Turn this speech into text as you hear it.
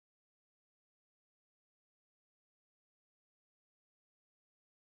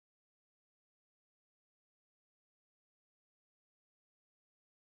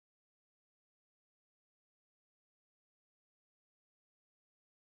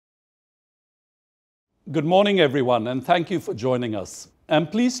Good morning, everyone, and thank you for joining us. I'm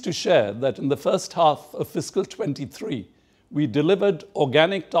pleased to share that in the first half of fiscal 23, we delivered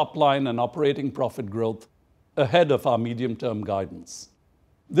organic top-line and operating profit growth ahead of our medium-term guidance.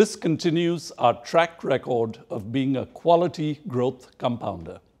 This continues our track record of being a quality growth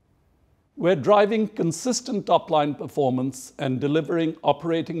compounder. We're driving consistent top-line performance and delivering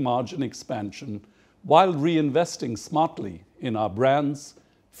operating margin expansion while reinvesting smartly in our brands,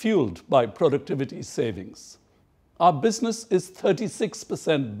 fueled by productivity savings. Our business is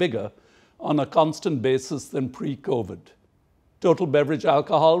 36% bigger on a constant basis than pre-COVID. Total beverage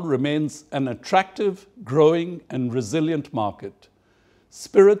alcohol remains an attractive, growing, and resilient market.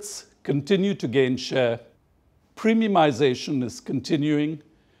 Spirits continue to gain share. Premiumization is continuing.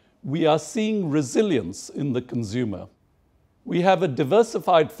 We are seeing resilience in the consumer. We have a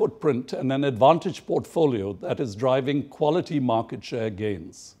diversified footprint and an advantage portfolio that is driving quality market share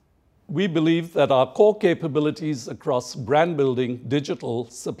gains. We believe that our core capabilities across brand building, digital,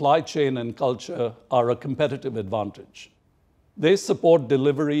 supply chain, and culture are a competitive advantage. They support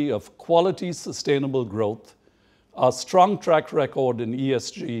delivery of quality, sustainable growth, our strong track record in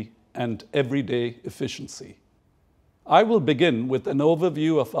ESG, and everyday efficiency. I will begin with an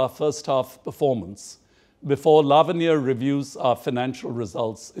overview of our first half performance before Lavanya reviews our financial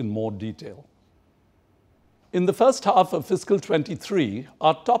results in more detail. In the first half of fiscal 23,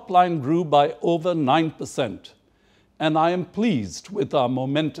 our top line grew by over 9%, and I am pleased with our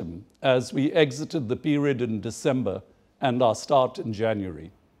momentum as we exited the period in December and our start in January.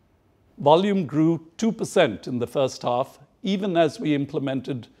 Volume grew 2% in the first half, even as we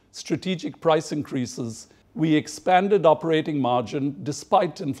implemented strategic price increases. We expanded operating margin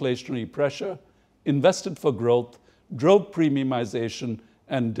despite inflationary pressure, invested for growth, drove premiumization,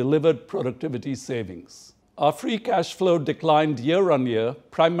 and delivered productivity savings. Our free cash flow declined year on year,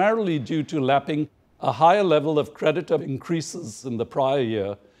 primarily due to lapping a higher level of creditor increases in the prior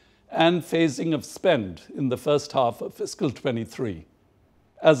year and phasing of spend in the first half of fiscal 23.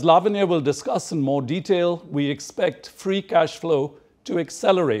 As Lavanya will discuss in more detail, we expect free cash flow to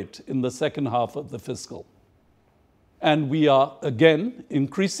accelerate in the second half of the fiscal. And we are again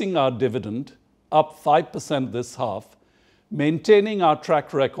increasing our dividend, up 5% this half, maintaining our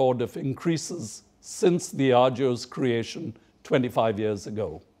track record of increases since Diageo's creation 25 years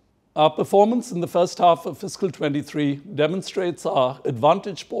ago. Our performance in the first half of fiscal 23 demonstrates our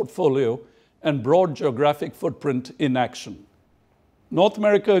advantage portfolio and broad geographic footprint in action. North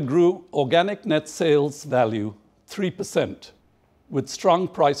America grew organic net sales value 3%, with strong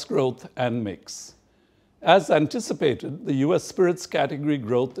price growth and mix. As anticipated, the US spirits category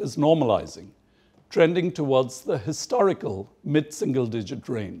growth is normalizing, trending towards the historical mid-single-digit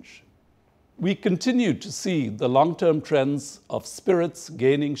range. We continue to see the long-term trends of spirits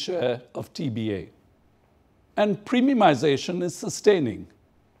gaining share of TBA. And premiumization is sustaining.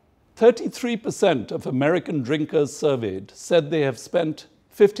 33% of American drinkers surveyed said they have spent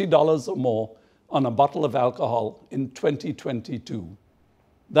 $50 or more on a bottle of alcohol in 2022.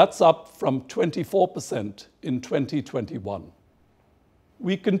 That's up from 24% in 2021.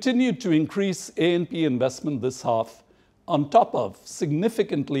 We continued to increase A&P investment this half, on top of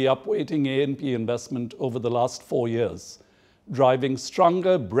significantly upweighting A&P investment over the last 4 years, driving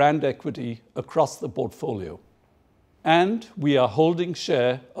stronger brand equity across the portfolio. And we are holding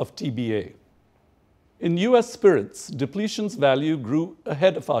share of TBA. In US spirits, depletions value grew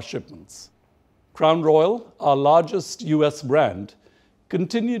ahead of our shipments. Crown Royal, our largest US brand,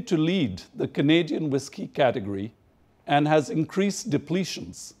 continued to lead the Canadian whiskey category and has increased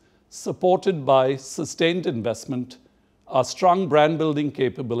depletions, supported by sustained investment, our strong brand building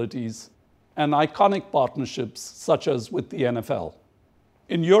capabilities, and iconic partnerships such as with the NFL.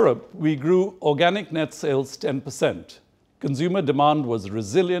 In Europe, we grew organic net sales 10%. Consumer demand was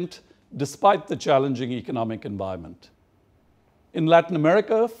resilient despite the challenging economic environment. In Latin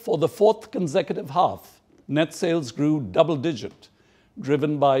America, for the fourth consecutive half, net sales grew double-digit,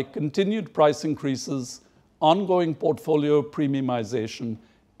 driven by continued price increases, ongoing portfolio premiumization,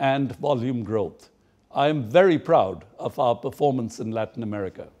 and volume growth. I am very proud of our performance in Latin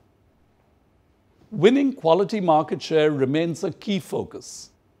America. Winning quality market share remains a key focus.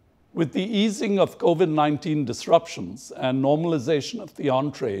 With the easing of COVID-19 disruptions and normalization of the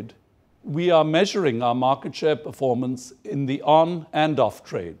on-trade, we are measuring our market share performance in the on and off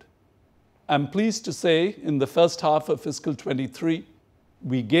trade. I'm pleased to say in the first half of fiscal 23,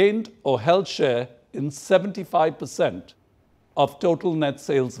 we gained or held share in 75% of total net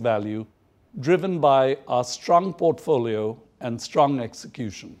sales value, driven by our strong portfolio and strong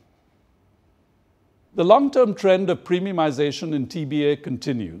execution. The long-term trend of premiumization in TBA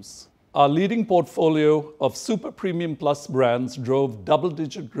continues. Our leading portfolio of super premium plus brands drove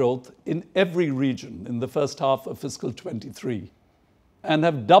double-digit growth in every region in the first half of fiscal 23 and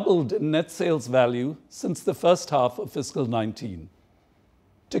have doubled in net sales value since the first half of fiscal 19.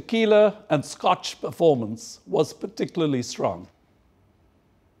 Tequila and Scotch performance was particularly strong.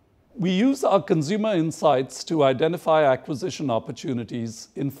 We use our consumer insights to identify acquisition opportunities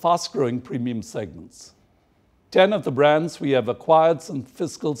in fast-growing premium segments. 10 of the brands we have acquired since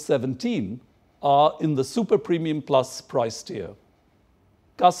fiscal 17 are in the super premium plus price tier.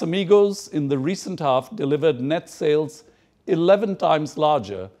 Casamigos in the recent half delivered net sales 11 times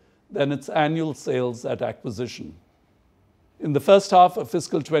larger than its annual sales at acquisition. In the first half of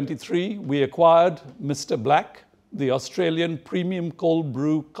fiscal 23, we acquired Mr. Black, the Australian premium cold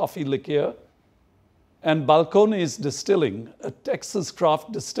brew coffee liqueur, and Balcones Distilling, a Texas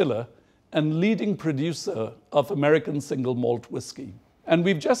craft distiller and leading producer of American single malt whiskey. And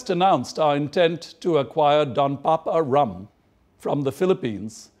we've just announced our intent to acquire Don Papa Rum from the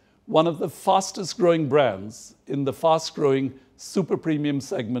Philippines, one of the fastest growing brands in the fast growing super premium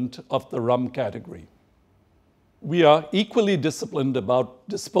segment of the rum category. We are equally disciplined about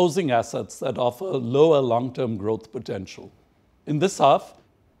disposing assets that offer lower long-term growth potential. In this half,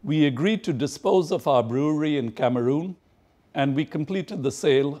 we agreed to dispose of our brewery in Cameroon, and we completed the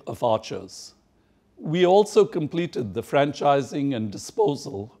sale of Archers. We also completed the franchising and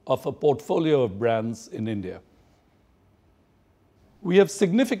disposal of a portfolio of brands in India. We have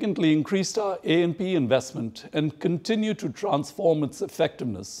significantly increased our A&P investment and continue to transform its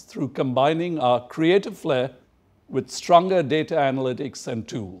effectiveness through combining our creative flair with stronger data analytics and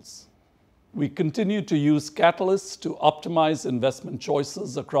tools. We continue to use catalysts to optimize investment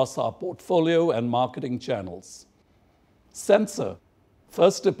choices across our portfolio and marketing channels. Sensor,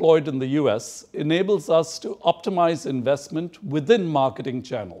 first deployed in the US, enables us to optimize investment within marketing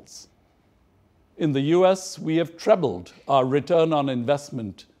channels. In the US, we have trebled our return on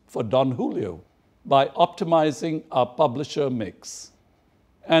investment for Don Julio by optimizing our publisher mix.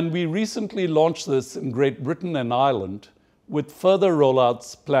 And we recently launched this in Great Britain and Ireland, with further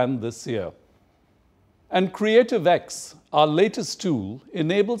rollouts planned this year. And Creative X, our latest tool,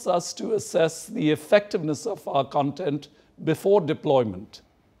 enables us to assess the effectiveness of our content before deployment,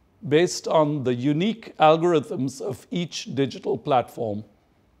 based on the unique algorithms of each digital platform,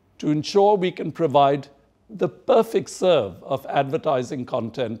 to ensure we can provide the perfect serve of advertising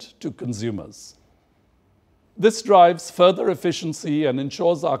content to consumers. This drives further efficiency and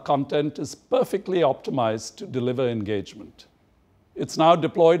ensures our content is perfectly optimized to deliver engagement. It's now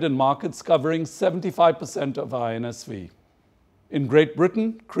deployed in markets covering 75% of our NSV. In Great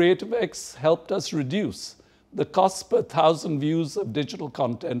Britain, Creative X helped us reduce the cost per 1,000 views of digital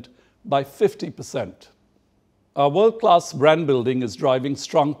content by 50%. Our world-class brand building is driving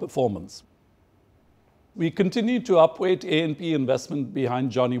strong performance. We continue to upweight A&P investment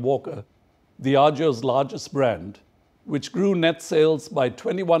behind Johnnie Walker, Diageo's largest brand, which grew net sales by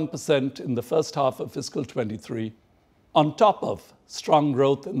 21% in the first half of fiscal 23, on top of strong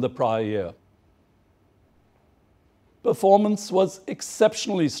growth in the prior year. Performance was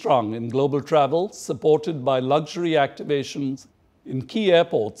exceptionally strong in global travel, supported by luxury activations in key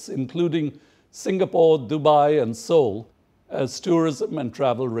airports, including Singapore, Dubai, and Seoul, as tourism and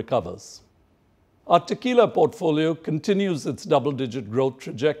travel recovers. Our tequila portfolio continues its double-digit growth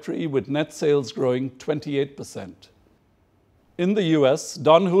trajectory, with net sales growing 28%. In the US,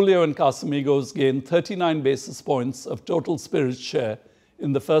 Don Julio and Casamigos gained 39 basis points of total spirits share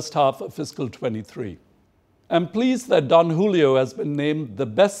in the first half of fiscal 23. I'm pleased that Don Julio has been named the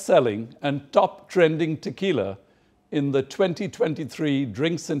best-selling and top-trending tequila in the 2023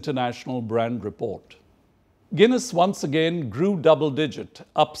 Drinks International Brand Report. Guinness once again grew double-digit,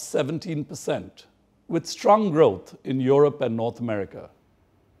 up 17%, with strong growth in Europe and North America.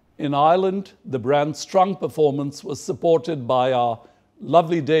 In Ireland, the brand's strong performance was supported by our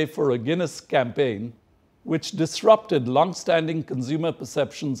Lovely Day for a Guinness campaign, which disrupted long-standing consumer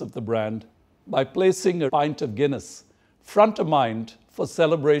perceptions of the brand by placing a pint of Guinness front of mind for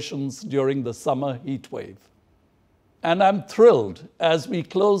celebrations during the summer heatwave. And I'm thrilled, as we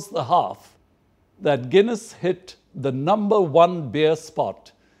close the half, that Guinness hit the #1 beer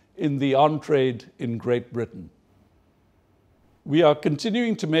spot in the on-trade in Great Britain. We are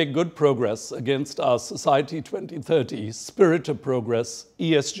continuing to make good progress against our Society 2030 Spirit of Progress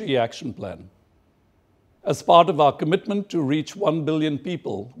ESG action plan. As part of our commitment to reach 1 billion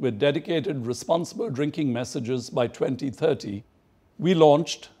people with dedicated responsible drinking messages by 2030, we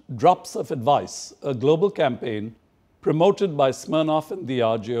launched Drops of Advice, a global campaign promoted by Smirnoff and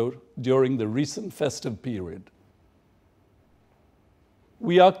Diageo during the recent festive period.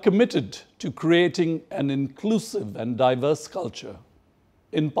 We are committed to creating an inclusive and diverse culture.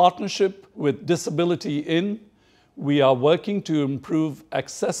 In partnership with Disability In, we are working to improve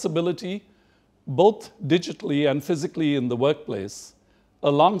accessibility, both digitally and physically in the workplace,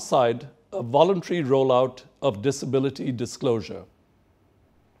 alongside a voluntary rollout of disability disclosure.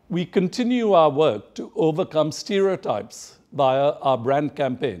 We continue our work to overcome stereotypes via our brand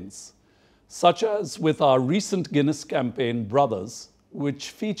campaigns, such as with our recent Guinness campaign, Brothers, which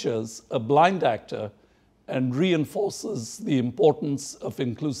features a blind actor and reinforces the importance of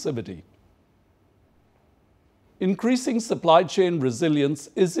inclusivity. Increasing supply chain resilience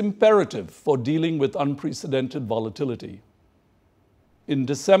is imperative for dealing with unprecedented volatility. In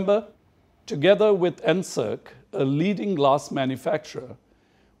December, together with NSERC, a leading glass manufacturer,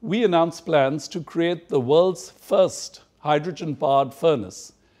 we announced plans to create the world's first hydrogen-powered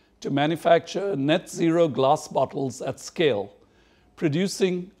furnace to manufacture net zero glass bottles at scale,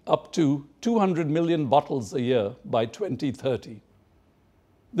 producing up to 200 million bottles a year by 2030.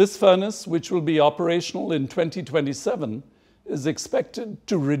 This furnace, which will be operational in 2027, is expected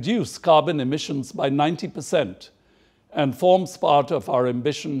to reduce carbon emissions by 90% and forms part of our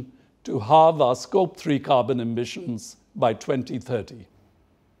ambition to halve our Scope 3 carbon emissions by 2030.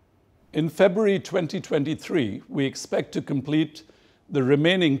 In February 2023, we expect to complete the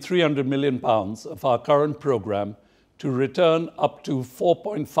remaining £300 million of our current programme to return up to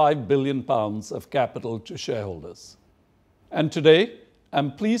 £4.5 billion of capital to shareholders. And today,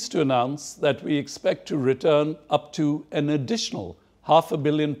 I'm pleased to announce that we expect to return up to an additional £500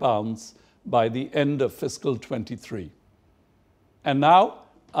 million by the end of fiscal 23. And now,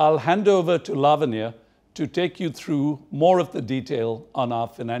 I'll hand over to Lavanya to take you through more of the detail on our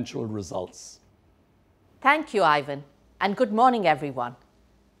financial results. Thank you, Ivan, and good morning, everyone.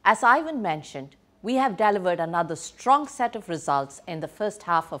 As Ivan mentioned, we have delivered another strong set of results in the first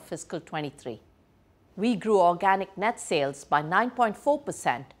half of fiscal 23. We grew organic net sales by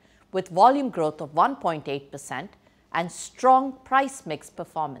 9.4% with volume growth of 1.8% and strong price mix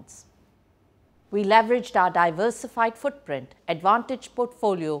performance. We leveraged our diversified footprint, advantage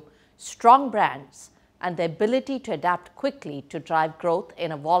portfolio, strong brands, and the ability to adapt quickly to drive growth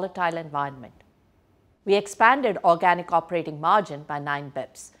in a volatile environment. We expanded organic operating margin by 9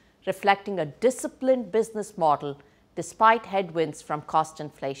 bips, reflecting a disciplined business model despite headwinds from cost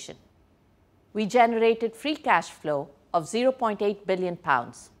inflation. We generated free cash flow of £0.8 billion.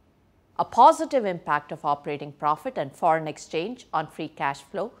 A positive impact of operating profit and foreign exchange on free cash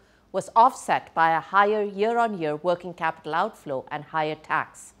flow was offset by a higher year-on-year working capital outflow and higher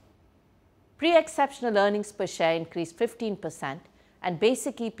tax. Pre-exceptional earnings per share increased 15% and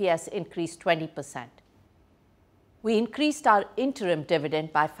basic EPS increased 20%. We increased our interim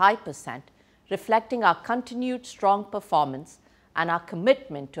dividend by 5%, reflecting our continued strong performance and our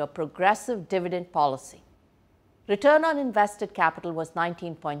commitment to a progressive dividend policy. Return on invested capital was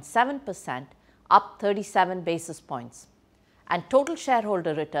 19.7%, up 37 basis points, and total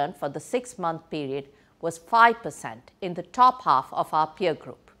shareholder return for the 6-month period was 5% in the top half of our peer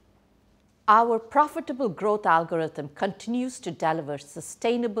group. Our profitable growth algorithm continues to deliver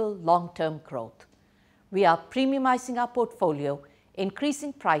sustainable long-term growth. We are premiumizing our portfolio,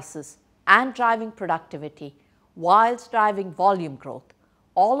 increasing prices, and driving productivity whilst driving volume growth,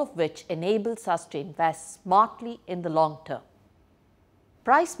 all of which enables us to invest smartly in the long term.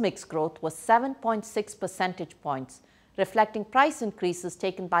 Price mix growth was 7.6 percentage points, reflecting price increases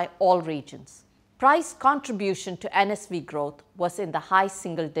taken by all regions. Price contribution to NSV growth was in the high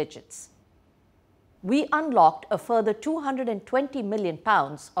single digits. We unlocked a further £220 million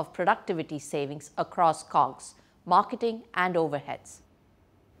of productivity savings across COGS, marketing, and overheads.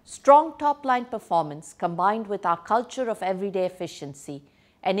 Strong top-line performance combined with our culture of everyday efficiency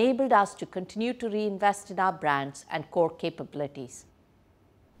enabled us to continue to reinvest in our brands and core capabilities.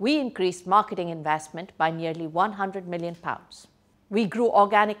 We increased marketing investment by nearly £100 million. We grew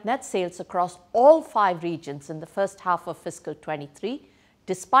organic net sales across all 5 regions in the first half of fiscal 23,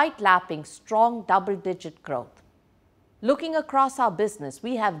 despite lapping strong double-digit growth. Looking across our business,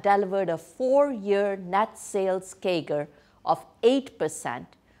 we have delivered a 4-year net sales CAGR of 8%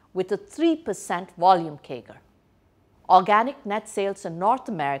 with a 3% volume CAGR. Organic net sales in North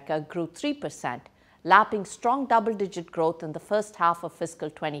America grew 3%, lapping strong double-digit growth in the first half of fiscal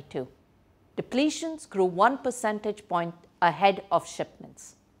 22. Depletions grew 1 percentage point ahead of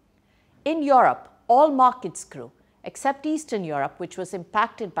shipments. In Europe, all markets grew, except Eastern Europe, which was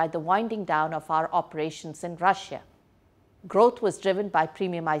impacted by the winding down of our operations in Russia. Growth was driven by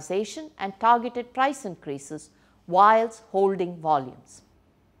premiumization and targeted price increases whilst holding volumes.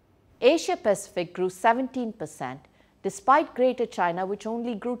 Asia Pacific grew 17%, despite Greater China, which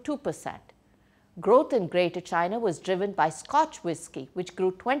only grew 2%. Growth in Greater China was driven by Scotch whisky, which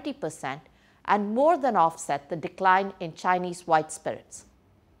grew 20% and more than offset the decline in Chinese white spirits.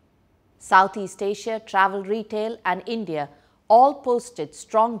 Southeast Asia, travel retail, and India all posted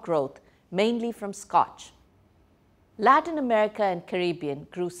strong growth, mainly from Scotch. Latin America and Caribbean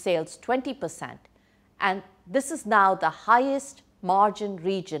grew sales 20%, and this is now the highest margin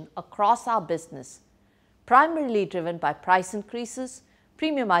region across our business, primarily driven by price increases,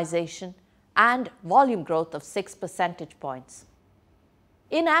 premiumization, and volume growth of 6 percentage points.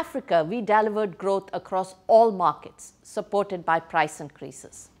 In Africa, we delivered growth across all markets, supported by price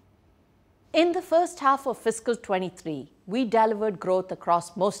increases. In the first half of fiscal 23, we delivered growth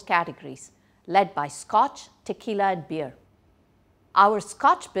across most categories, led by Scotch, tequila, and beer. Our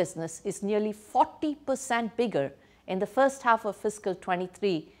Scotch business is nearly 40% bigger in the first half of fiscal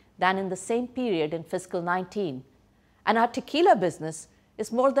 23 than in the same period in fiscal 19, and our tequila business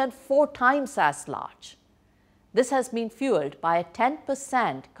is more than 4 times as large. This has been fueled by a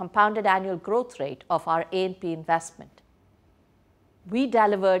 10% compounded annual growth rate of our A&P investment. We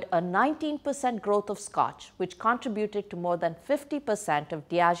delivered a 19% growth of Scotch, which contributed to more than 50% of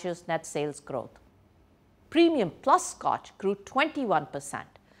Diageo's net sales growth. Premium plus Scotch grew 21%,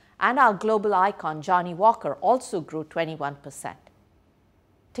 and our global icon Johnnie Walker also grew 21%.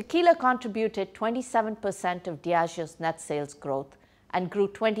 Tequila contributed 27% of Diageo's net sales growth and grew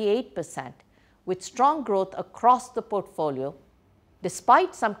 28%, with strong growth across the portfolio,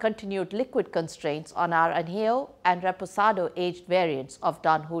 despite some continued liquid constraints on our Añejo and Reposado aged variants of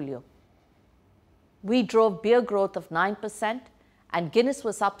Don Julio. We drove beer growth of 9%, and Guinness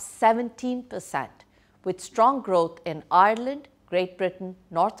was up 17%, with strong growth in Ireland, Great Britain,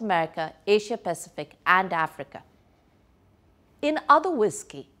 North America, Asia Pacific, and Africa. In other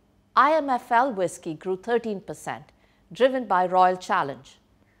whiskey, IMFL whiskey grew 13%, driven by Royal Challenge.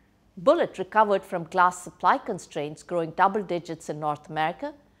 Bulleit recovered from glass supply constraints, growing double digits in North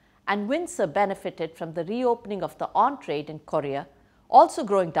America, and Windsor benefited from the reopening of the on-trade in Korea, also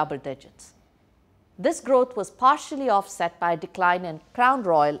growing double digits. This growth was partially offset by a decline in Crown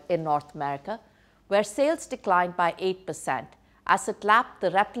Royal in North America, where sales declined by 8% as it lapped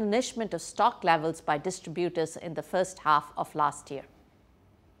the replenishment of stock levels by distributors in the first half of last year.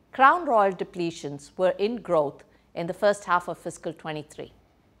 Crown Royal depletions were in growth in the first half of fiscal 23.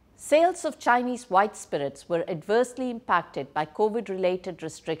 Sales of Chinese white spirits were adversely impacted by COVID-related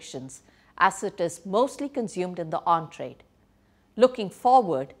restrictions, as it is mostly consumed in the on-trade. Looking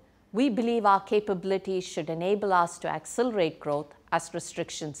forward, we believe our capabilities should enable us to accelerate growth as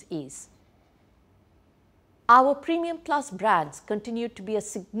restrictions ease. Our Premium Plus brands continue to be a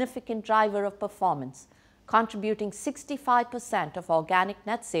significant driver of performance, contributing 65% of organic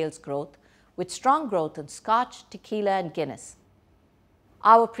net sales growth, with strong growth in Scotch, tequila, and Guinness.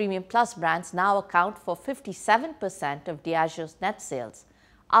 Our Premium Plus brands now account for 57% of Diageo's net sales,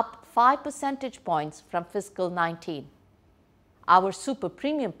 up 5 percentage points from fiscal 19. Our Super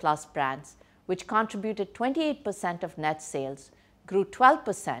Premium Plus brands, which contributed 28% of net sales, grew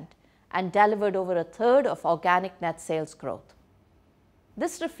 12% and delivered over a third of organic net sales growth.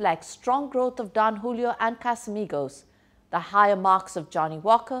 This reflects strong growth of Don Julio and Casamigos, the higher marks of Johnnie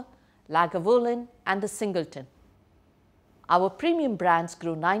Walker, Lagavulin, and the Singleton. Our premium brands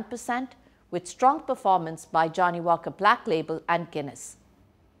grew 9%, with strong performance by Johnnie Walker Black Label and Guinness.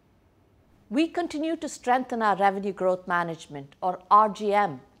 We continue to strengthen our revenue growth management, or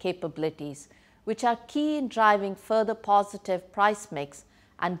RGM, capabilities, which are key in driving further positive price mix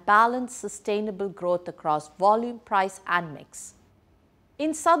and balanced sustainable growth across volume, price, and mix.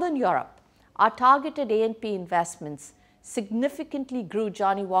 In Southern Europe, our targeted A&P investments significantly grew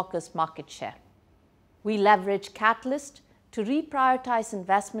Johnnie Walker's market share. We leveraged Catalyst to reprioritize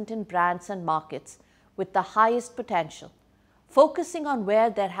investment in brands and markets with the highest potential, focusing on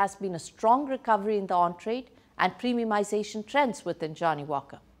where there has been a strong recovery in the on-trade and premiumization trends within Johnnie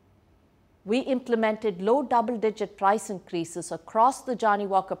Walker. We implemented low double-digit price increases across the Johnnie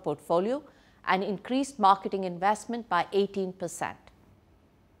Walker portfolio and increased marketing investment by 18%.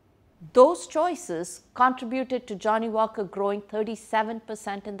 Those choices contributed to Johnnie Walker growing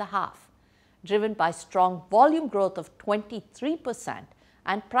 37% in the half, driven by strong volume growth of 23%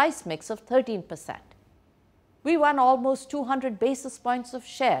 and price mix of 13%. We won almost 200 basis points of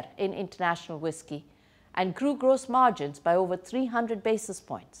share in international whiskey and grew gross margins by over 300 basis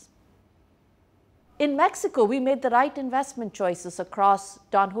points. In Mexico, we made the right investment choices across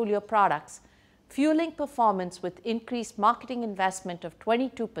Don Julio products, fueling performance with increased marketing investment of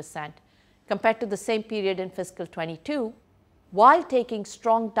 22% compared to the same period in fiscal 22, while taking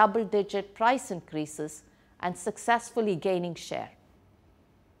strong double-digit price increases and successfully gaining share.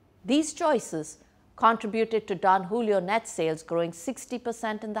 These choices contributed to Don Julio net sales growing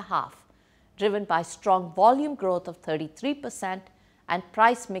 60% in the half, driven by strong volume growth of 33% and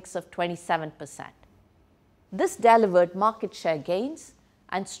price mix of 27%. This delivered market share gains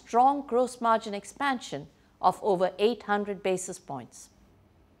and strong gross margin expansion of over 800 basis points.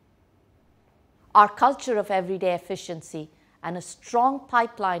 Our culture of everyday efficiency and a strong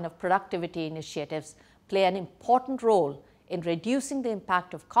pipeline of productivity initiatives play an important role in reducing the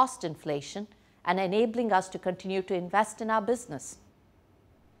impact of cost inflation and enabling us to continue to invest in our business.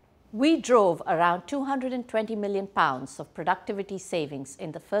 We drove around £220 million of productivity savings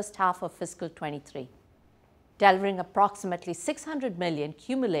in the first half of fiscal 23, delivering approximately £600 million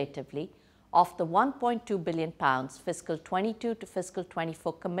cumulatively of the £1.2 billion fiscal 22 to fiscal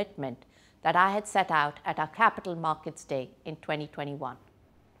 24 commitment that I had set out at our Capital Markets Day in 2021.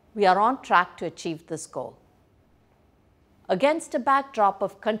 We are on track to achieve this goal. Against a backdrop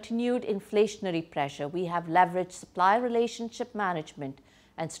of continued inflationary pressure, we have leveraged supplier relationship management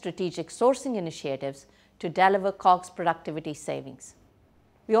and strategic sourcing initiatives to deliver COGS productivity savings.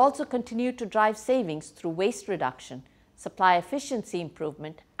 We also continue to drive savings through waste reduction, supply efficiency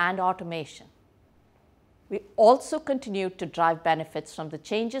improvement, and automation. We also continued to drive benefits from the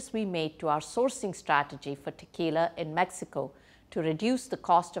changes we made to our sourcing strategy for tequila in Mexico to reduce the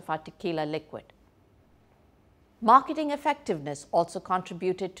cost of our tequila liquid. Marketing effectiveness also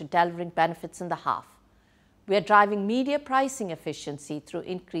contributed to delivering benefits in the half. We are driving media pricing efficiency through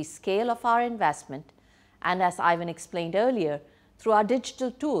increased scale of our investment and, as Ivan explained earlier, through our digital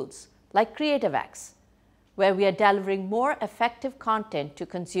tools like CreativeX, where we are delivering more effective content to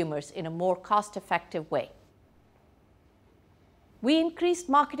consumers in a more cost-effective way. We increased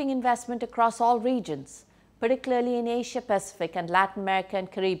marketing investment across all regions, particularly in Asia Pacific and Latin America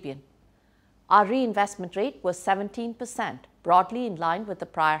and Caribbean. Our reinvestment rate was 17%, broadly in line with the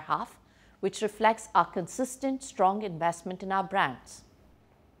prior half, which reflects our consistent, strong investment in our brands.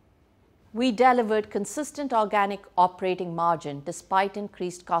 We delivered consistent organic operating margin despite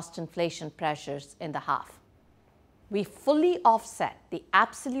increased cost inflation pressures in the half. We fully offset the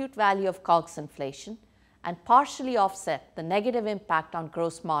absolute value of COGS inflation and partially offset the negative impact on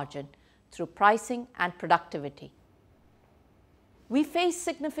gross margin through pricing and productivity. We faced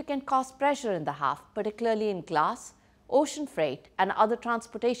significant cost pressure in the half, particularly in glass, ocean freight, and other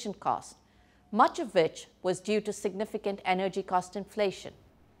transportation costs, much of which was due to significant energy cost inflation.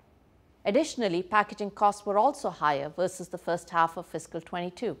 Additionally, packaging costs were also higher versus the first half of fiscal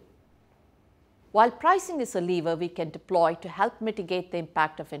 22. While pricing is a lever we can deploy to help mitigate the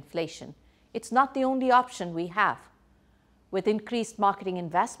impact of inflation, it's not the only option we have. With increased marketing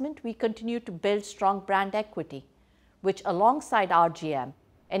investment, we continue to build strong brand equity, which alongside RGM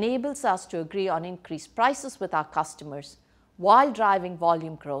enables us to agree on increased prices with our customers while driving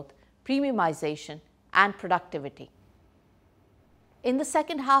volume growth, premiumization, and productivity. In the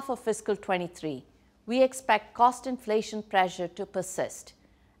second half of fiscal 23, we expect cost inflation pressure to persist,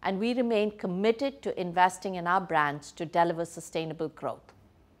 and we remain committed to investing in our brands to deliver sustainable growth.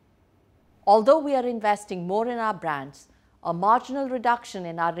 Although we are investing more in our brands, a marginal reduction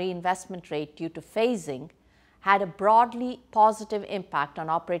in our reinvestment rate due to phasing had a broadly positive impact on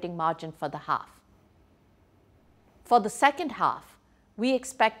operating margin for the half. For the second half, we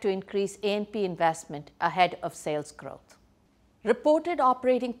expect to increase A&P investment ahead of sales growth. Reported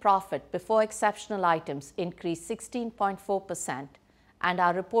operating profit before exceptional items increased 16.4%, and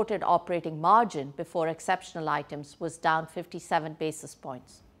our reported operating margin before exceptional items was down 57 basis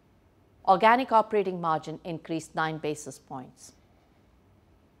points. Organic operating margin increased 9 basis points.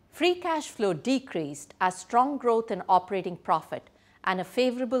 Free cash flow decreased as strong growth in operating profit and a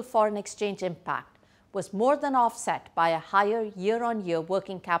favorable foreign exchange impact was more than offset by a higher year-on-year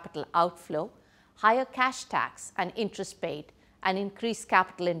working capital outflow, higher cash tax and interest paid, and increased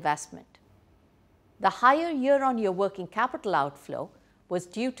capital investment. The higher year-on-year working capital outflow was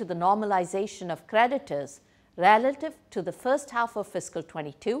due to the normalization of creditors relative to the first half of fiscal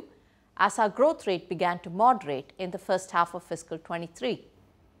 22, as our growth rate began to moderate in the first half of fiscal 23.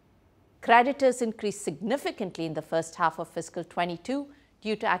 Creditors increased significantly in the first half of fiscal 22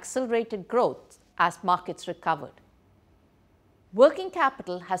 due to accelerated growth as markets recovered. Working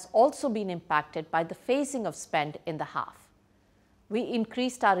capital has also been impacted by the phasing of spend in the half. We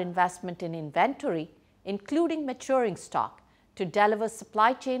increased our investment in inventory, including maturing stock, to deliver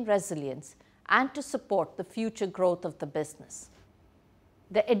supply chain resilience and to support the future growth of the business.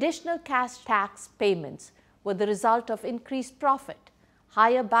 The additional cash tax payments were the result of increased profit,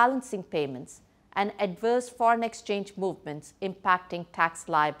 higher balancing payments, and adverse foreign exchange movements impacting tax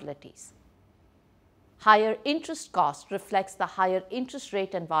liabilities. Higher interest cost reflects the higher interest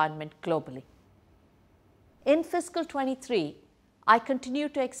rate environment globally. In fiscal 23, I continue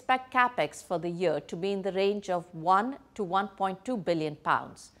to expect CapEx for the year to be in the range of £1 to £1.2 billion,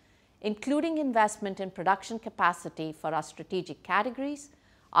 including investment in production capacity for our strategic categories,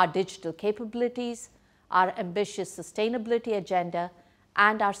 our digital capabilities, our ambitious sustainability agenda,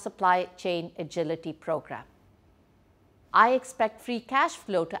 and our supply chain agility program. I expect free cash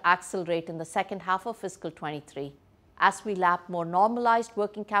flow to accelerate in the second half of fiscal 23 as we lap more normalized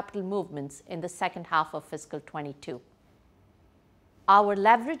working capital movements in the second half of fiscal 22. Our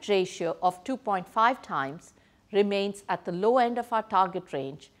leverage ratio of 2.5 times remains at the low end of our target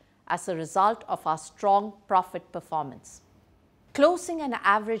range as a result of our strong profit performance. Closing and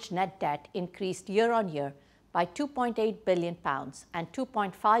average net debt increased year on year by £2.8 billion and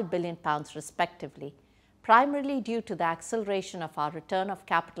 £2.5 billion respectively, primarily due to the acceleration of our return of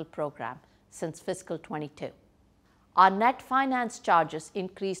capital program since fiscal 22. Our net finance charges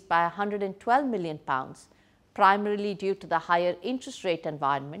increased by £112 million, primarily due to the higher interest rate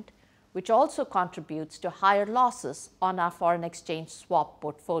environment, which also contributes to higher losses on our foreign exchange swap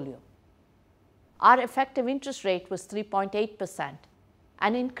portfolio. Our effective interest rate was 3.8%,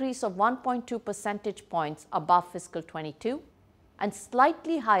 an increase of 1.2 percentage points above fiscal 22, and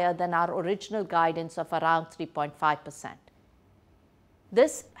slightly higher than our original guidance of around 3.5%.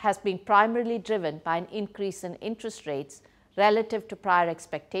 This has been primarily driven by an increase in interest rates relative to prior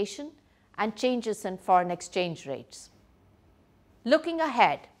expectation and changes in foreign exchange rates. Looking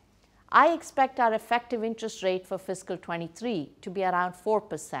ahead, I expect our effective interest rate for fiscal 23 to be around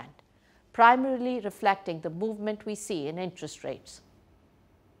 4%, primarily reflecting the movement we see in interest rates.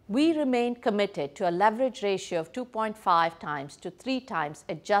 We remain committed to a leverage ratio of 2.5 times to 3 times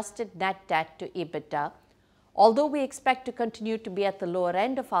adjusted net debt to EBITDA, although we expect to continue to be at the lower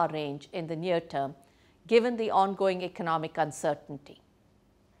end of our range in the near term, given the ongoing economic uncertainty.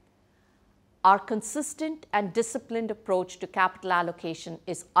 Our consistent and disciplined approach to capital allocation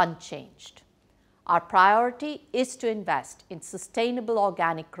is unchanged. Our priority is to invest in sustainable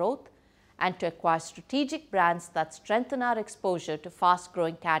organic growth and to acquire strategic brands that strengthen our exposure to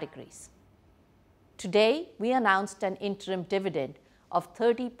fast-growing categories. Today, we announced an interim dividend of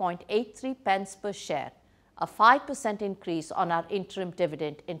 30.83 pence per share, a 5% increase on our interim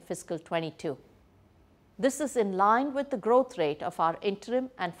dividend in fiscal 22. This is in line with the growth rate of our interim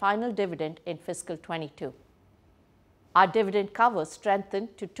and final dividend in fiscal 22. Our dividend cover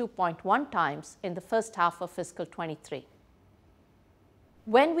strengthened to 2.1 times in the first half of fiscal 23.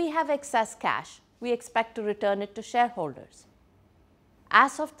 When we have excess cash, we expect to return it to shareholders.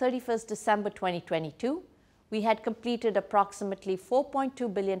 As of 31st December 2022, we had completed approximately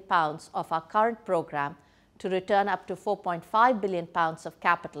 £4.2 billion of our current program to return up to £4.5 billion of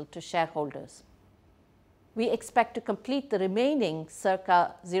capital to shareholders. We expect to complete the remaining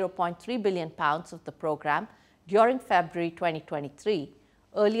circa £0.3 billion of the program during February 2023,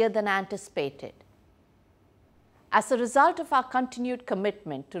 earlier than anticipated. As a result of our continued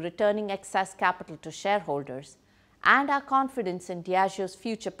commitment to returning excess capital to shareholders and our confidence in Diageo's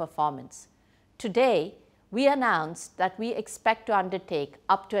future performance, today we announced that we expect to undertake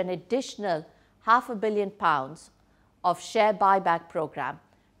up to an additional £500 million of share buyback program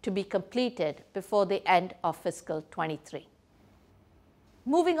to be completed before the end of fiscal 23.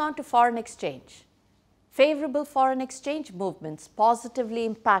 Moving on to foreign exchange. Favorable foreign exchange movements positively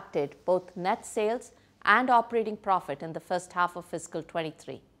impacted both net sales and operating profit in the first half of fiscal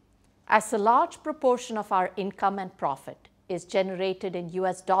 23. As a large proportion of our income and profit is generated in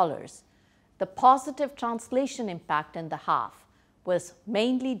US dollars, the positive translation impact in the half was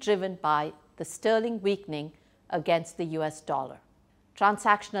mainly driven by the sterling weakening against the US dollar.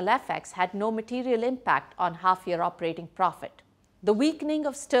 Transactional FX had no material impact on half-year operating profit. The weakening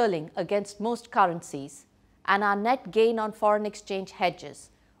of sterling against most currencies and our net gain on foreign exchange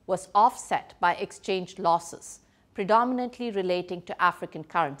hedges was offset by exchange losses, predominantly relating to African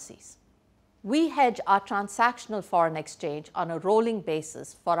currencies. We hedge our transactional foreign exchange on a rolling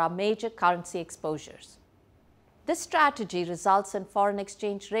basis for our major currency exposures. This strategy results in foreign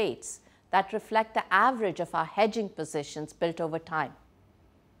exchange rates that reflect the average of our hedging positions built over time.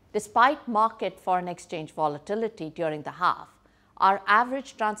 Despite market foreign exchange volatility during the half, our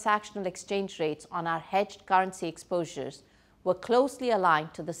average transactional exchange rates on our hedged currency exposures were closely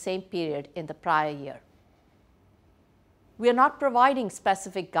aligned to the same period in the prior year. We are not providing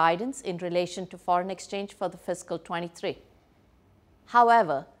specific guidance in relation to foreign exchange for the fiscal 23.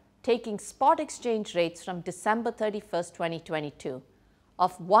 However, taking spot exchange rates from December 31st, 2022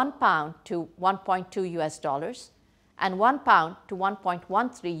 of £1 to 1.2 US dollars and £1 to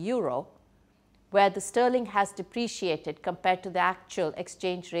 1.13 euro, where the sterling has depreciated compared to the actual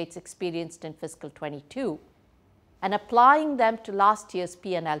exchange rates experienced in fiscal 22, and applying them to last year's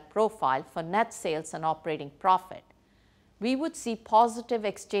P&L profile for net sales and operating profit, we would see positive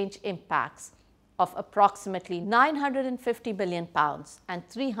exchange impacts of approximately £950 million and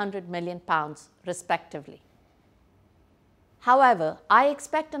 £300 million respectively. However, I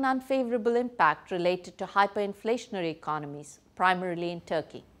expect an unfavorable impact related to hyperinflationary economies, primarily in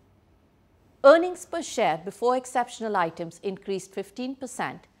Turkey. Earnings per share before exceptional items increased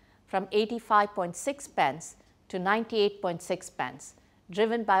 15% from 85.6 pence to 98.6 pence,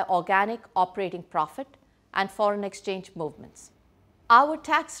 driven by organic operating profit and foreign exchange movements. Our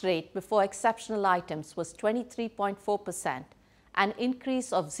tax rate before exceptional items was 23.4%, an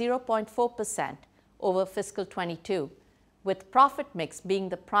increase of 0.4% over fiscal 22, with profit mix being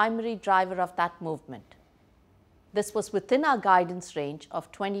the primary driver of that movement. This was within our guidance range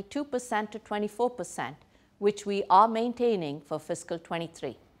of 22% to 24%, which we are maintaining for fiscal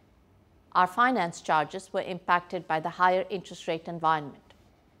 23. Our finance charges were impacted by the higher interest rate environment.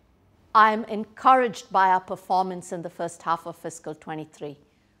 I am encouraged by our performance in the first half of fiscal 23,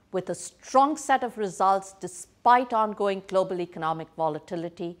 with a strong set of results despite ongoing global economic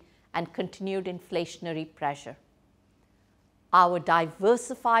volatility and continued inflationary pressure. Our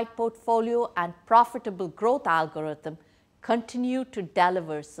diversified portfolio and profitable growth algorithm continue to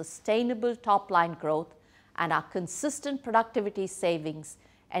deliver sustainable top-line growth, and our consistent productivity savings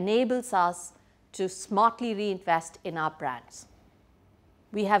enables us to smartly reinvest in our brands.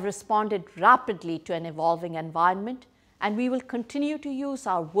 We have responded rapidly to an evolving environment, and we will continue to use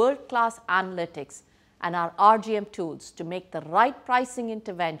our world-class analytics and our RGM tools to make the right pricing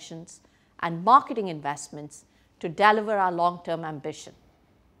interventions and marketing investments to deliver our long-term ambition.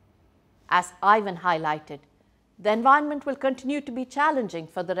 As Ivan highlighted, the environment will continue to be challenging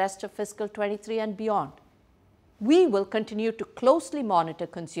for the rest of fiscal 23 and beyond. We will continue to closely monitor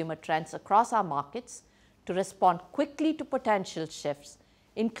consumer trends across our markets to respond quickly to potential shifts,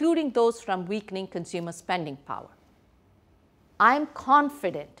 including those from weakening consumer spending power. I am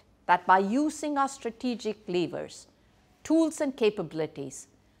confident that by using our strategic levers, tools and capabilities,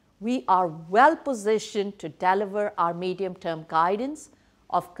 we are well positioned to deliver our medium-term guidance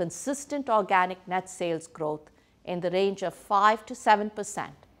of consistent organic net sales growth in the range of 5 to 7%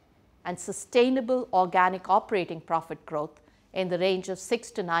 and sustainable organic operating profit growth in the range of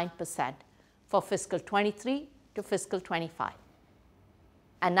 6 to 9% for fiscal 23 to fiscal 25.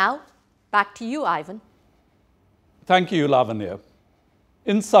 And now, back to you, Ivan. Thank you, Lavanya.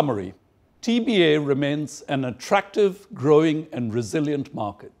 In summary, TBA remains an attractive, growing, and resilient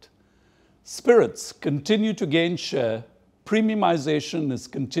market. Spirits continue to gain share, premiumization is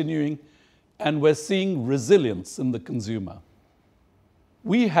continuing, and we're seeing resilience in the consumer.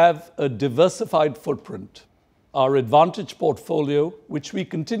 We have a diversified footprint. Our advantage portfolio, which we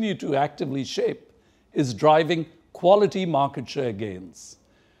continue to actively shape, is driving quality market share gains.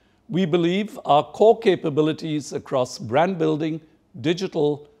 We believe our core capabilities across brand building,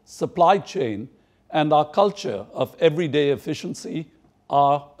 digital, supply chain, and our culture of everyday efficiency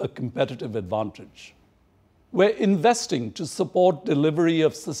are a competitive advantage. We're investing to support delivery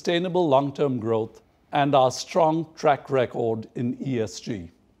of sustainable long-term growth and our strong track record in ESG.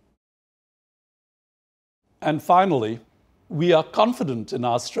 And finally, we are confident in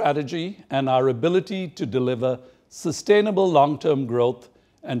our strategy and our ability to deliver sustainable long-term growth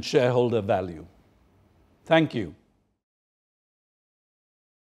and shareholder value. Thank you.